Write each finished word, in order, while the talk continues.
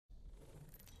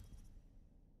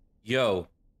Yo,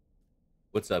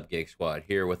 what's up, Gigshot?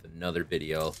 Here with another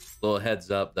video. Little heads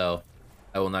up though,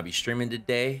 I will not be streaming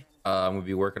today. I'm gonna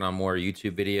be working on more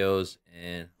YouTube videos,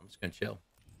 and I'm just gonna chill.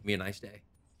 Be a nice day.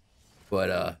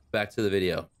 But back to the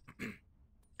video.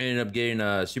 Ended up getting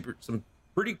some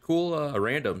pretty cool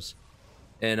randoms,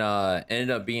 and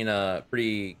ended up being a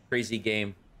pretty crazy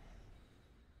game.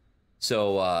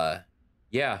 So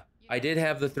yeah, I did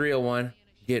have the 301.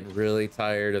 Getting really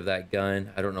tired of that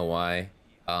gun. I don't know why.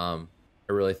 I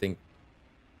really think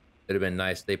it'd have been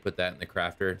nice if they put that in the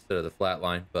crafter instead of the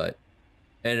flatline, but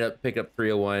ended up picking up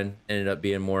 301. Ended up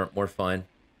being more fun.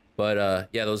 But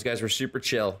yeah, those guys were super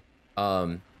chill.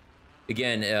 Again,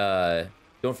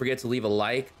 don't forget to leave a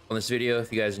like on this video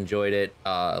if you guys enjoyed it.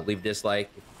 Leave a dislike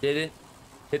if you didn't.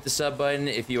 Hit the sub button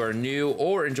if you are new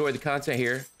or enjoy the content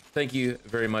here. Thank you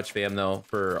very much, fam, though,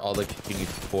 for all the continued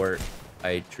support.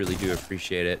 I truly do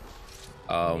appreciate it.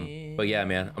 But yeah,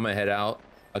 man, I'm gonna head out.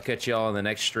 I'll catch y'all on the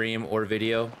next stream or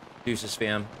video. Deuces,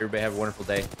 fam. Everybody have a wonderful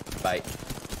day. Bye.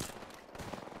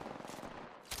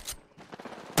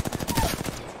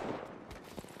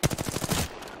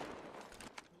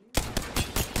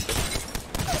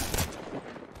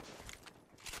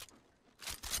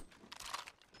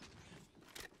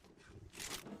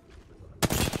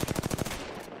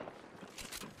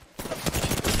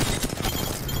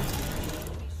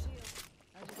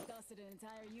 An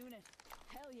entire unit.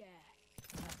 Hell yeah.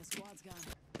 Half the squad's gone.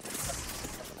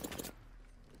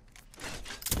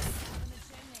 Down in the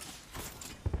chimney.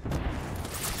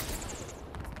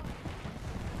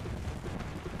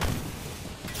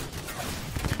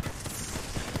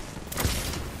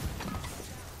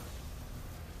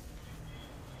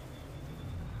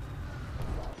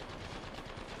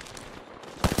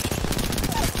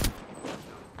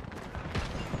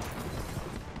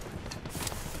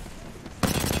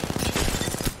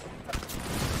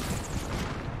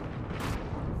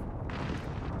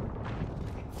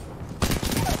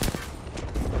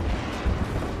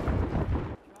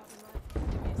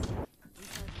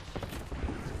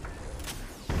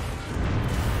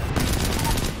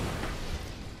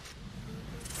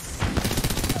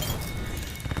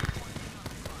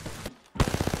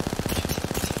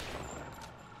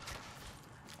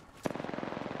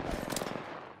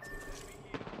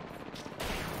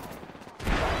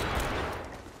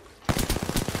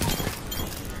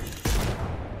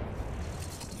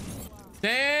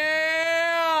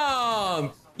 Damn!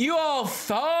 You all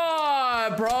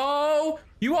thought, bro.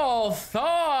 You all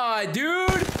thought, dude.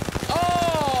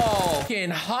 Oh,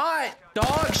 fucking hot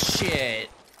dog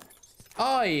shit.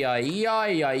 Ay, ay,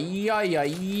 ay, ay, ay,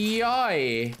 ay,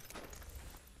 ay.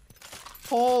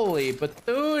 Holy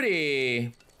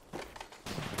patootie.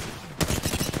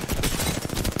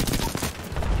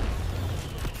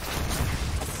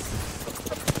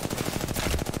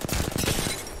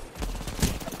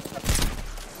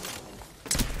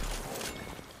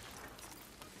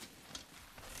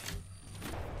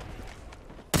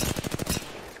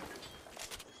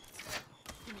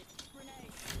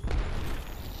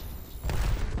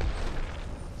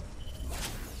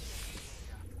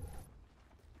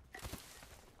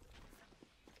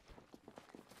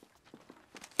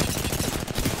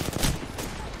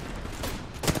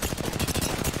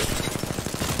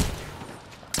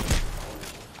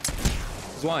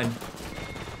 One.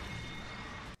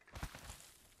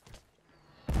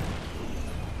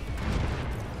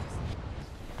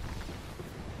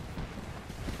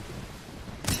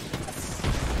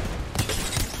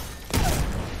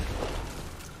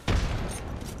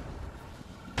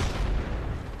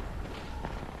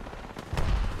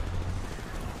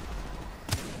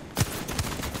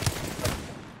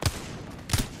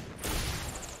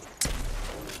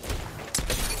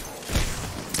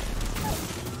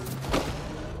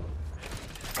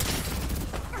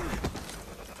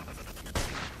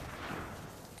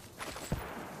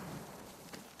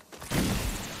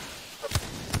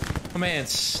 Man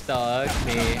stuck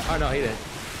me. Oh no, he didn't.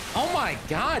 Oh my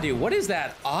god, dude, what is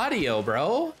that audio,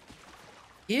 bro?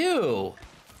 Ew.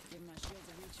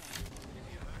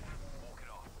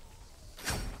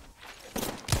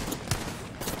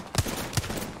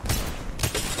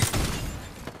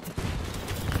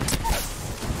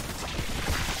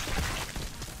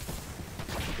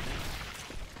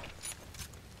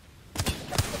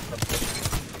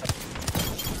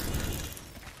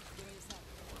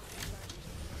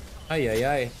 Ay, ay,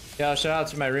 ay. Yo, shout out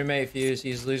to my roommate Fuse.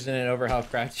 He's losing it over how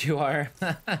cracked you are.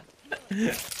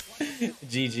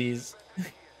 GG's.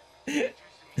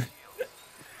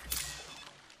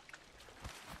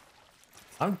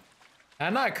 I'm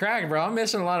not cracked, bro. I'm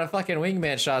missing a lot of fucking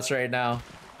wingman shots right now.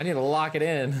 I need to lock it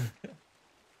in.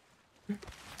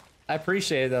 I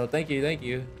appreciate it though. Thank you, thank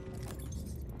you.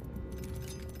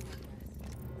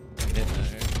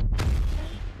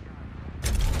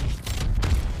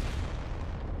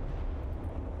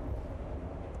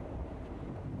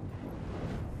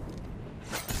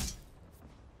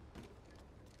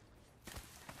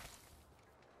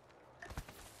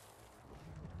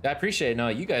 I appreciate it. No,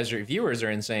 you guys are viewers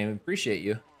are insane. Appreciate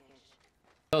you.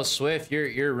 Oh, Swift,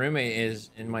 your roommate is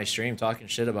in my stream talking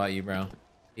shit about you, bro.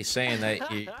 He's saying that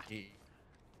he's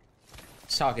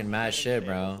talking mad shit,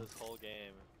 bro. This whole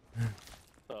game.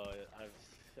 So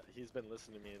he's been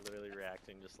listening to me, literally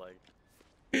reacting, just like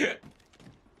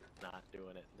not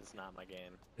doing it. It's not my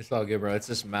game. It's all good, bro. It's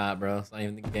this map, bro. It's not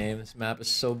even the game. This map is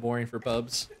so boring for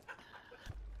pubs.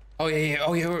 Oh yeah.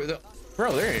 Oh yeah.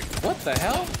 Bro, there. What the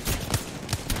hell?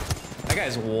 That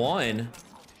guy's won.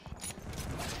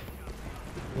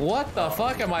 What the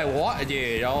fuck am I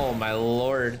dude? Oh my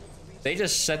lord. They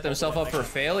just set themselves up for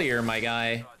failure, my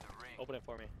guy. Open it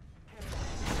for me.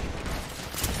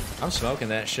 I'm smoking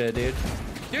that shit, dude.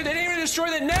 Dude, they didn't even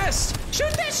destroy the nest. Shoot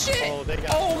that shit. Oh, they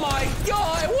got oh my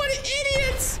god, what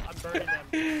idiots. I'm burning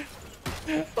them.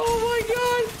 Oh my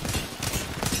god.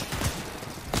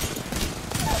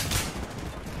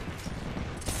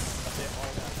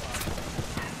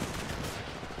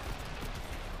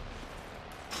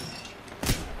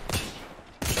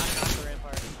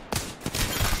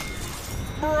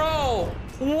 Bro,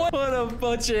 what a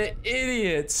bunch of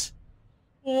idiots.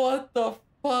 What the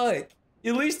fuck?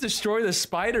 At least destroy the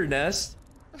spider nest.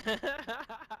 That's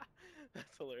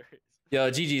hilarious. Yo,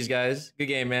 GG's guys. Good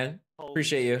game, man. Holy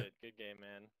Appreciate you. shit. Good game,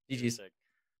 man. GG's. Sick.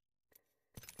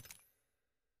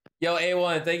 Yo,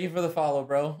 A1, thank you for the follow,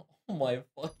 bro. Oh my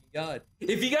fucking god.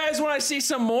 If you guys want to see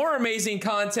some more amazing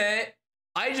content,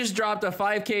 I just dropped a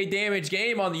 5K damage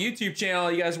game on the YouTube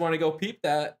channel. You guys want to go peep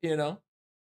that, you know?